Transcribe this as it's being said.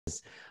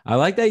I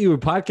like that you were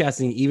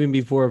podcasting even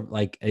before,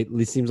 like, at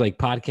least seems like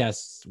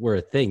podcasts were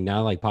a thing.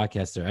 Now, like,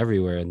 podcasts are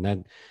everywhere,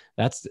 and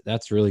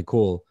that's really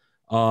cool.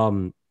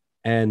 And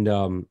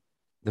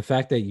the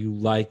fact that you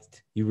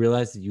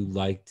realized that you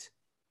liked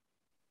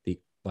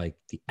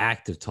the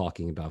act of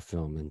talking about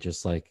film, and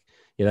just like,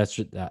 yeah,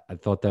 I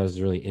thought that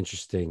was really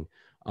interesting.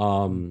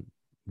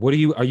 What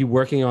are you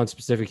working on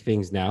specific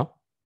things now?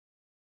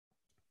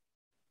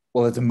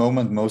 Well, at the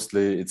moment,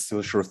 mostly it's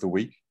still Short of the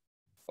Week.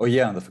 Oh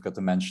yeah, and I forgot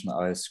to mention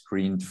I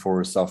screened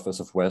for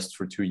Southwest of West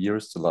for 2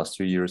 years, the last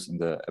 2 years in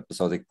the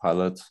episodic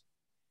pilot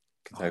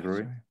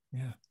category. Right.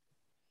 Yeah.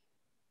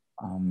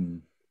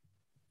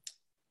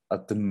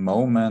 At the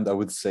moment, I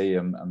would say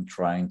I'm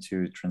trying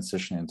to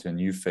transition into a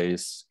new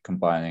phase,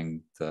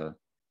 combining the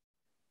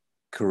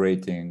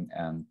curating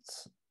and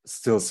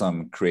still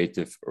some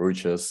creative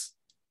urges.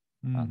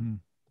 Mm-hmm.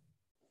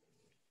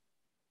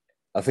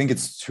 I think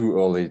it's too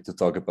early to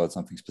talk about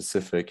something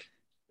specific.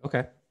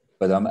 Okay.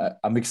 But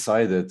I'm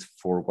excited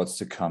for what's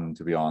to come,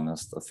 to be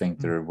honest. I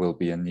think there will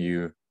be a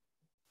new,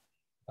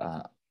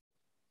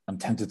 I'm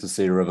tempted to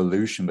say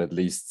revolution, but at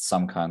least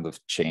some kind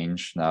of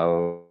change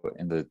now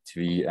in the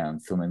TV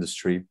and film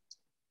industry.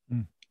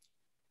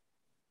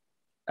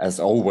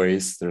 As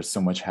always, there's so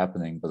much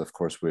happening, but of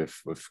course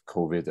with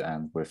COVID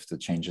and with the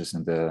changes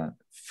in the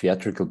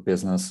theatrical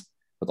business,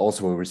 but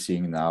also what we're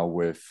seeing now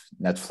with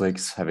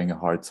Netflix having a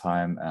hard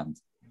time and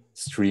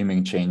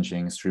streaming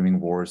changing, streaming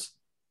wars.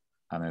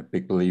 I'm a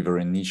big believer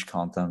in niche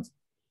content.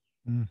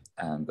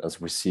 And as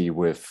we see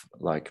with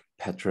like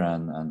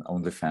Patreon and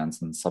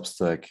OnlyFans and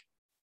Substack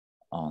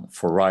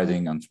for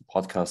writing and for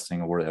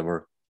podcasting or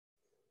whatever,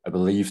 I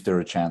believe there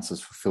are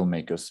chances for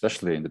filmmakers,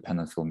 especially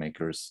independent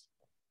filmmakers,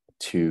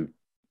 to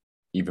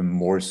even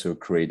more so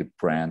create a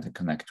brand and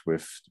connect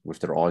with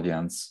their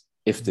audience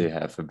if they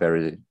have a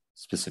very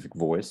specific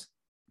voice.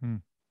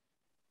 And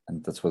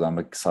that's what I'm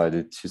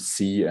excited to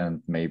see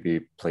and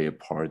maybe play a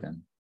part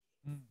in.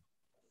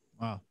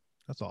 Wow.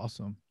 That's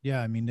awesome. Yeah.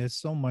 I mean, there's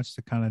so much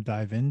to kind of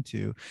dive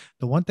into.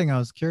 The one thing I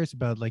was curious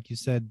about, like you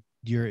said,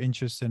 your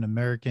interest in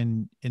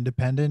American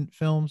independent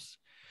films.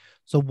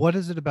 So what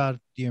is it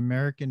about the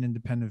American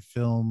independent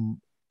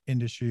film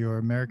industry or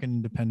American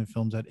independent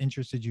films that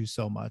interested you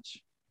so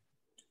much?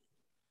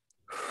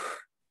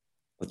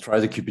 I'll try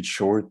to keep it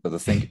short, but I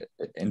think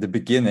in the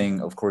beginning,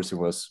 of course, it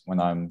was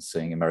when I'm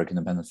saying American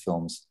independent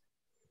films,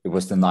 it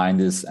was the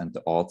 90s and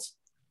the aughts.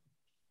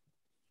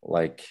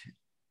 Like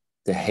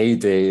the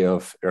heyday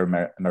of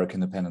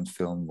American independent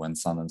film when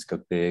Sundance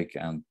got big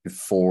and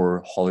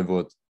before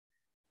Hollywood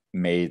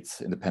made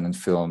independent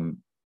film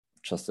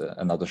just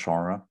another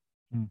genre.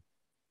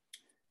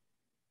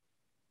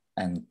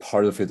 And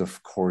part of it,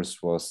 of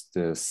course, was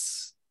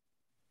this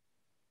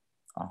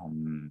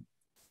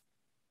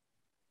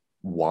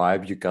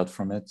vibe you got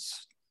from it,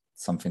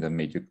 something that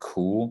made you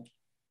cool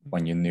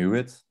when you knew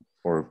it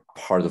or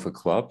part of a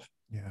club.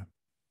 Yeah.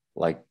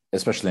 Like,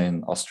 especially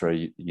in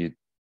Austria, you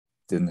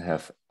didn't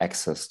have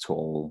access to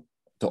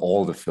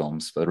all the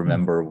films, but I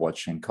remember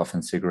watching Coffee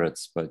and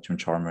Cigarettes by Georg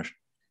Csarmann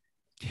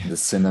in the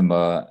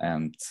cinema,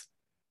 and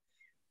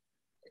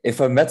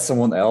if I met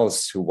someone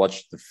else who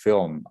watched the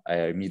film,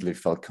 I immediately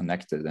felt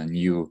connected and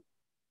knew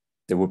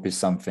there would be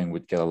something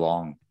we'd get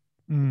along,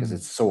 because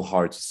it's so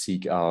hard to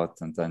seek out,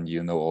 and then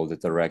you know all the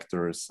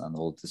directors and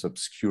all these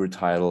obscure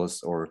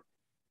titles, or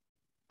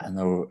I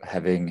know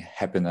having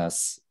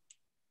Happiness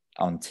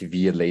on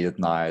TV late at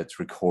night,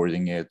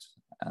 recording it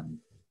and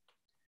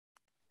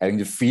having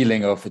the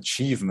feeling of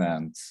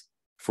achievement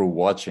for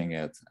watching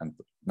it. And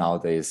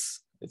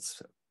nowadays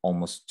it's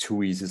almost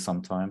too easy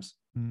sometimes.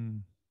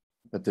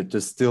 But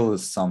there still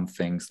is some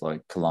things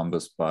like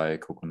Columbus by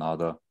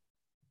Coconada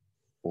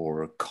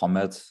or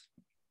Comet,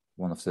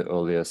 one of the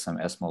earliest Sam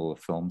Esmail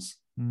films,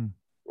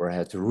 where I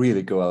had to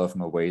really go out of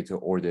my way to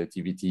order a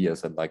DVD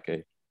as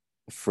a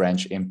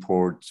French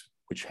import,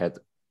 which had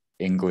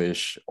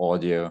English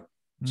audio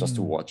just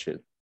to watch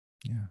it.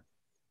 Yeah.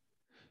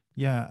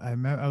 Yeah, I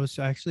remember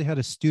I actually had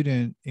a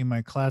student in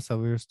my class. I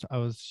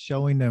was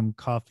showing them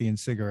Coffee and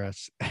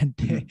Cigarettes, and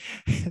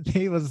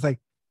they was like,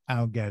 I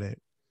don't get it.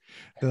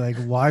 They're like,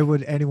 why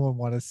would anyone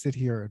want to sit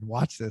here and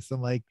watch this?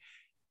 I'm like,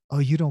 oh,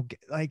 you don't get,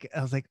 like,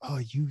 I was like, oh,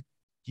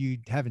 you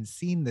haven't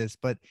seen this,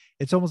 but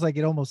it's almost like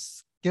it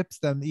almost skips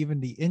them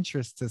even the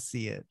interest to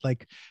see it.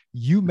 Like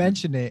you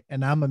mention it,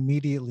 and I'm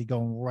immediately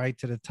going right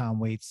to the Tom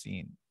Waits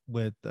scene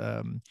with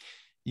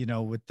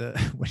with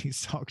the when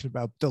he's talking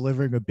about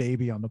delivering a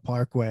baby on the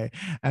parkway,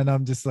 and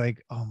I'm just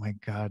like, oh my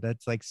god,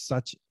 that's like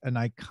such an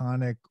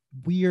iconic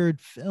weird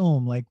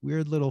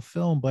little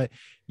film. But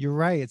you're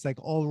right, it's like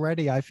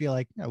already I feel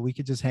like we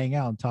could just hang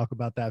out and talk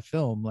about that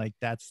film. Like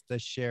that's the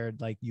shared,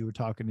 like you were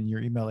talking in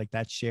your email, like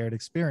that shared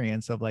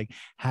experience of like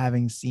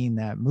having seen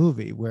that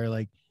movie, where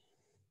like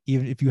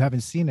even if you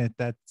haven't seen it,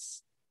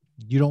 that's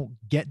you don't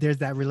get, there's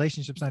that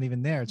relationship's not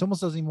even there. It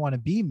almost doesn't even want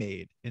to be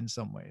made in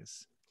some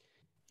ways.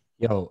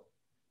 Yo,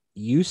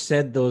 you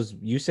said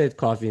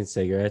coffee and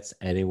cigarettes,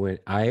 and it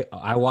went.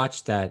 I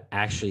watched that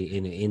actually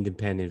in an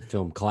independent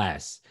film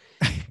class,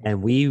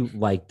 and we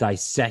like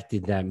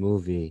dissected that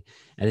movie.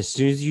 And as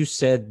soon as you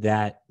said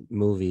that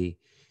movie,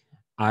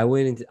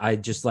 I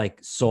just like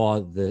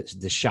saw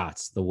the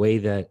shots, the way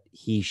that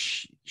he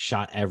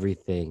shot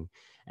everything,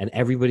 and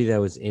everybody that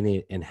was in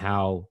it, and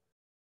how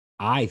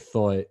I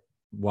thought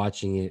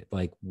watching it,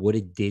 like what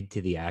it did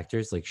to the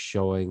actors, like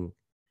showing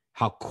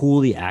how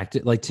cool the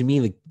acted. Like to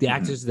me, like the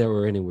actors that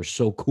were in it were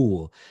so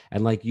cool,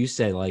 and like you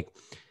said, like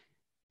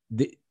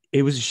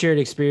it was a shared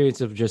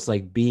experience of just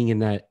like being in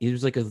that. It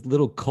was like a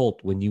little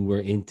cult when you were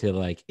into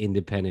like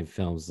independent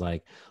films.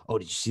 Like, oh,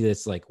 did you see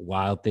this like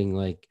wild thing?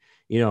 Like,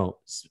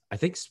 I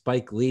think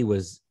Spike Lee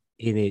was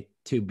in it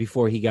too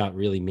before he got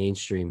really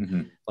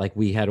mainstream. Like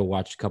we had to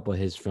watch a couple of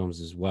his films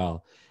as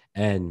well.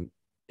 And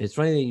it's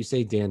funny that you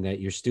say, Dan,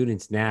 that your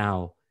students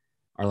now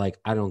are like,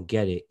 I don't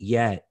get it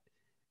yet.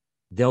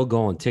 They'll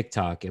go on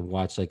TikTok and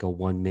watch like a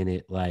 1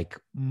 minute, like,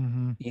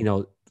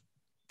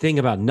 thing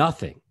about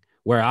nothing,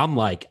 where I'm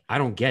like, I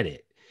don't get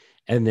it.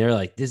 And they're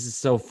like, this is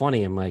so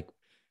funny. I'm like,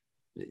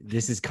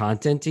 this is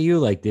content to you?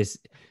 Like this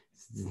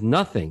is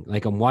nothing.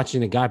 Like I'm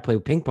watching a guy play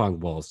ping pong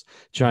balls,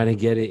 trying to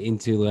get it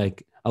into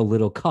like a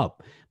little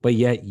cup. But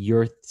yet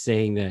you're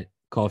saying that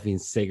coffee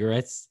and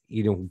cigarettes,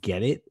 you don't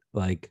get it.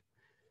 Like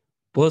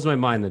blows my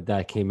mind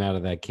that came out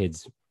of that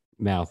kid's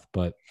mouth.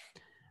 But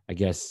I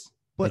guess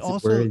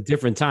we're in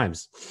different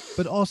times.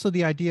 But also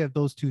the idea of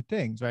those two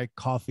things, right?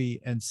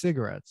 Coffee and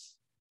cigarettes.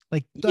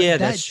 Like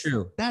that's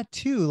true. That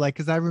too, like,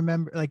 because I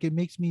remember, like, it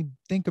makes me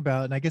think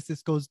about, and I guess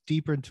this goes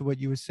deeper into what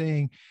you were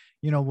saying.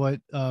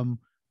 What the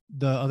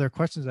other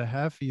questions I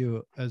have for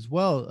you as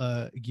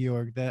well,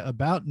 Georg, that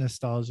about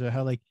nostalgia,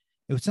 how like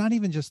it's not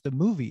even just the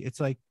movie, it's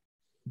like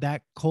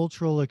that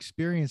cultural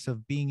experience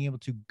of being able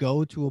to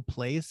go to a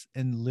place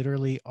and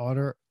literally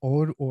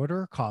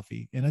order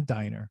coffee in a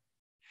diner,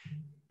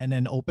 and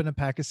then open a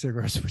pack of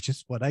cigarettes, which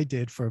is what I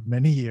did for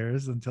many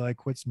years until I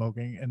quit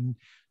smoking, and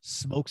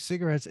smoke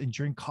cigarettes and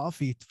drink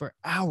coffee for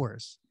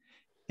hours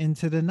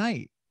into the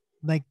night.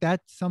 Like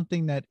that's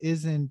something that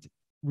isn't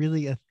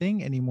really a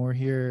thing anymore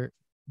here,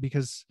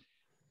 because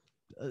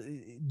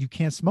you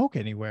can't smoke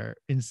anywhere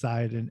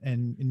inside and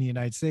in the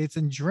United States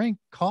and drink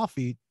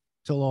coffee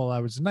till all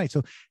hours of the night.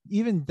 So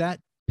even that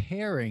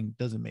pairing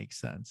doesn't make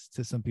sense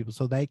to some people.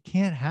 So they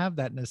can't have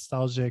that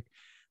nostalgic,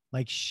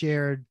 like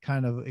shared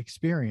kind of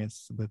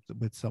experience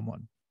with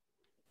someone.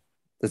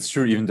 That's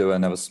true, even though I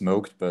never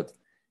smoked, but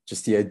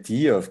just the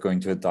idea of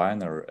going to a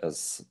diner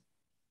as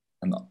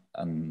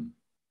an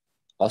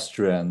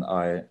Austrian,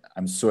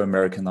 I'm so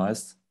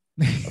Americanized.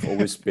 I've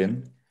always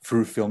been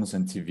through films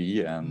and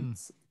TV, and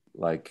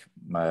like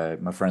my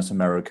friends in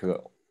America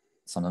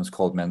sometimes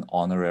called me an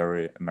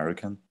honorary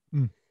American.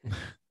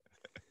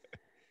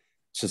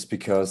 Just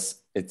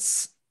because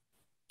it's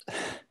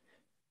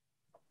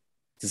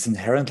this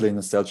inherently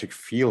nostalgic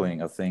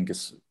feeling, I think,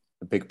 is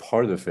a big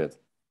part of it.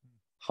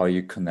 How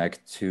you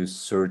connect to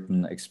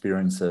certain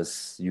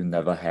experiences you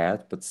never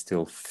had, but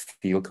still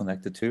feel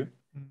connected to.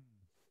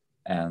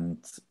 And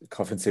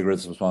Coffee and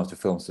Cigarettes was one of the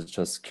films that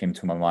just came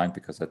to my mind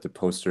because I had the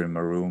poster in my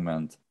room,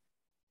 and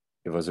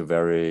it was a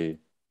very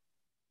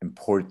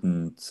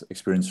important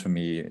experience for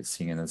me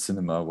seeing it in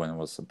cinema when I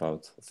was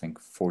about, I think,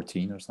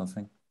 14 or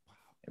something.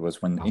 It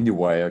was when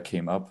IndieWire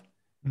came up,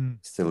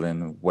 still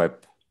in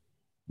Web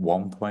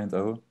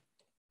 1.0.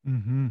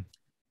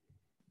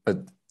 But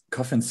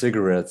Coffee and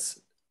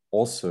Cigarettes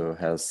also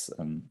has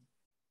an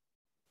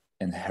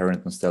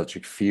inherent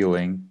nostalgic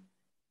feeling,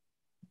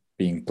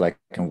 being black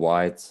and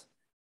white,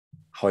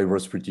 how it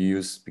was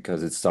produced,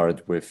 because it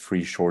started with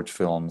 3 short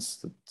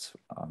films that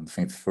I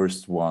think the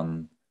first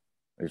one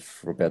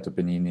with Roberto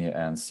Benigni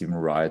and Stephen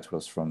Wright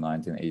was from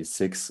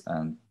 1986,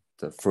 and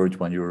the third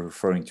one you're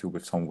referring to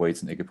with Tom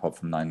Waits and Iggy Pop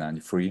from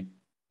 1993.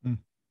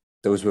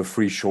 Those were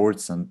 3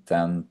 shorts, and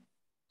then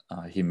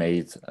he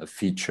made a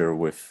feature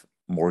with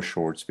more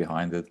shorts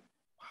behind it.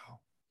 Wow.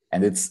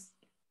 And it's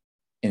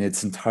in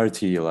its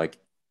entirety like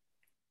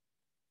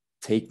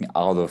taken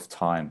out of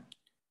time.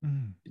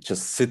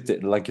 Just sit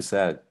there, like you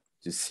said,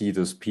 you see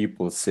those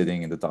people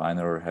sitting in the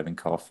diner having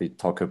coffee,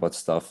 talk about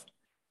stuff.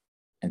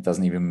 It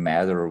doesn't even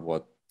matter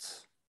what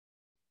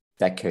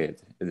decade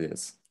it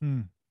is.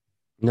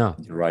 No,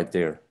 you're right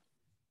there.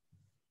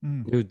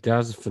 Dude, that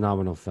was a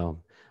phenomenal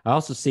film. I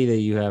also see that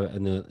you have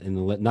in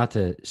the not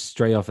to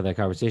stray off of that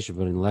conversation,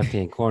 but in the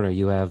left-hand corner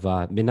you have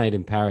Midnight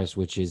in Paris,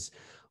 which is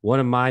one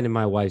of mine and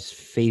my wife's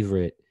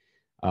favorite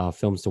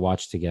films to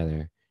watch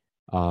together,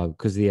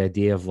 because the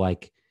idea of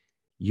like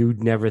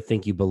you'd never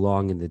think you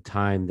belong in the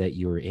time that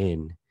you were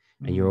in,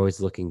 and you're always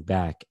looking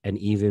back. And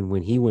even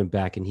when he went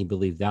back and he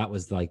believed that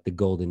was like the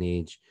golden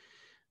age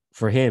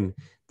for him,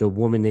 the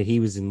woman that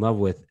he was in love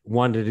with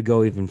wanted to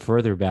go even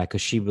further back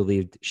because she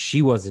believed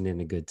she wasn't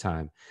in a good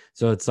time.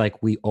 So it's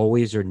like we're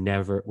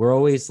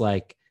always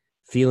like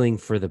feeling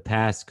for the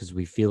past because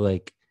we feel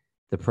like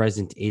the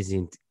present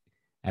isn't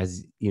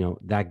as,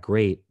 that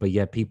great, but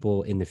yet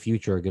people in the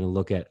future are going to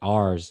look at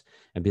ours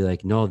and be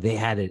like, no, they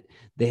had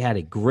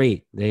it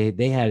great.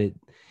 They had it,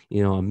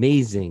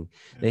 amazing.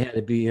 They had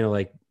to be,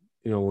 like,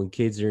 when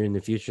kids are in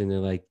the future and they're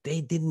like,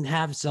 they didn't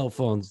have cell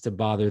phones to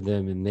bother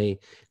them, and they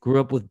grew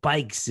up with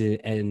bikes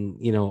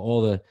and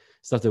all the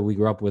stuff that we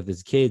grew up with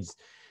as kids.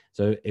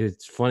 So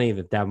it's funny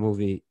that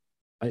movie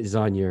is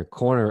on your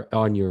corner,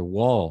 on your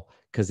wall,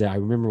 because I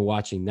remember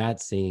watching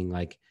that, saying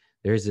like,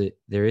 there is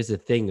a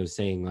thing of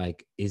saying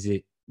like, is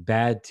it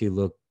bad to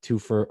look too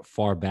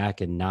far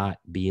back and not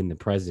be in the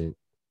present?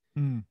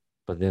 Mm.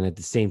 But then at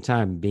the same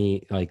time,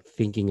 being like,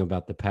 thinking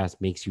about the past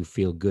makes you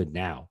feel good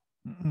now.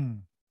 Mm.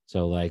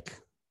 So like,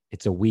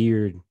 it's a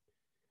weird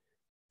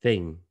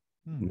thing,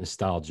 Mm.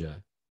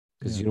 nostalgia,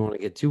 because Yeah. you don't want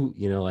to get too,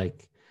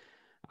 like,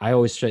 I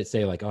always try to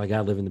say like, oh, I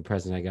gotta live in the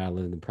present. I gotta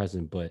live in the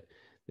present. But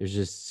there's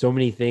just so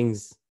many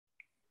things.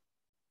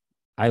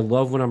 I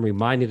love when I'm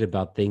reminded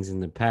about things in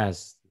the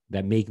past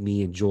that make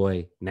me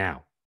enjoy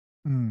now.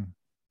 Mm.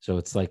 So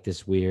it's like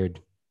this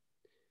weird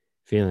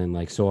feeling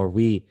like, so are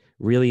we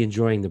really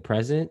enjoying the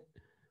present,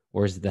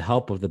 or is the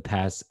help of the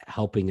past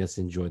helping us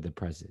enjoy the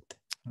present?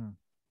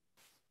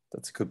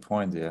 That's a good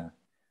point. Yeah,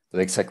 but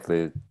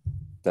exactly,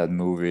 that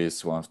movie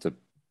is one of the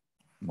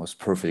most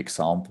perfect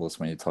examples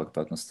when you talk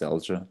about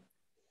nostalgia,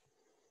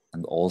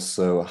 and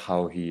also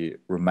how he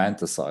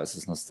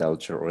romanticizes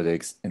nostalgia, or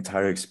the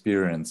entire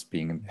experience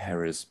being in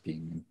Paris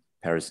in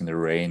the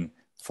rain,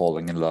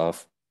 falling in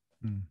love.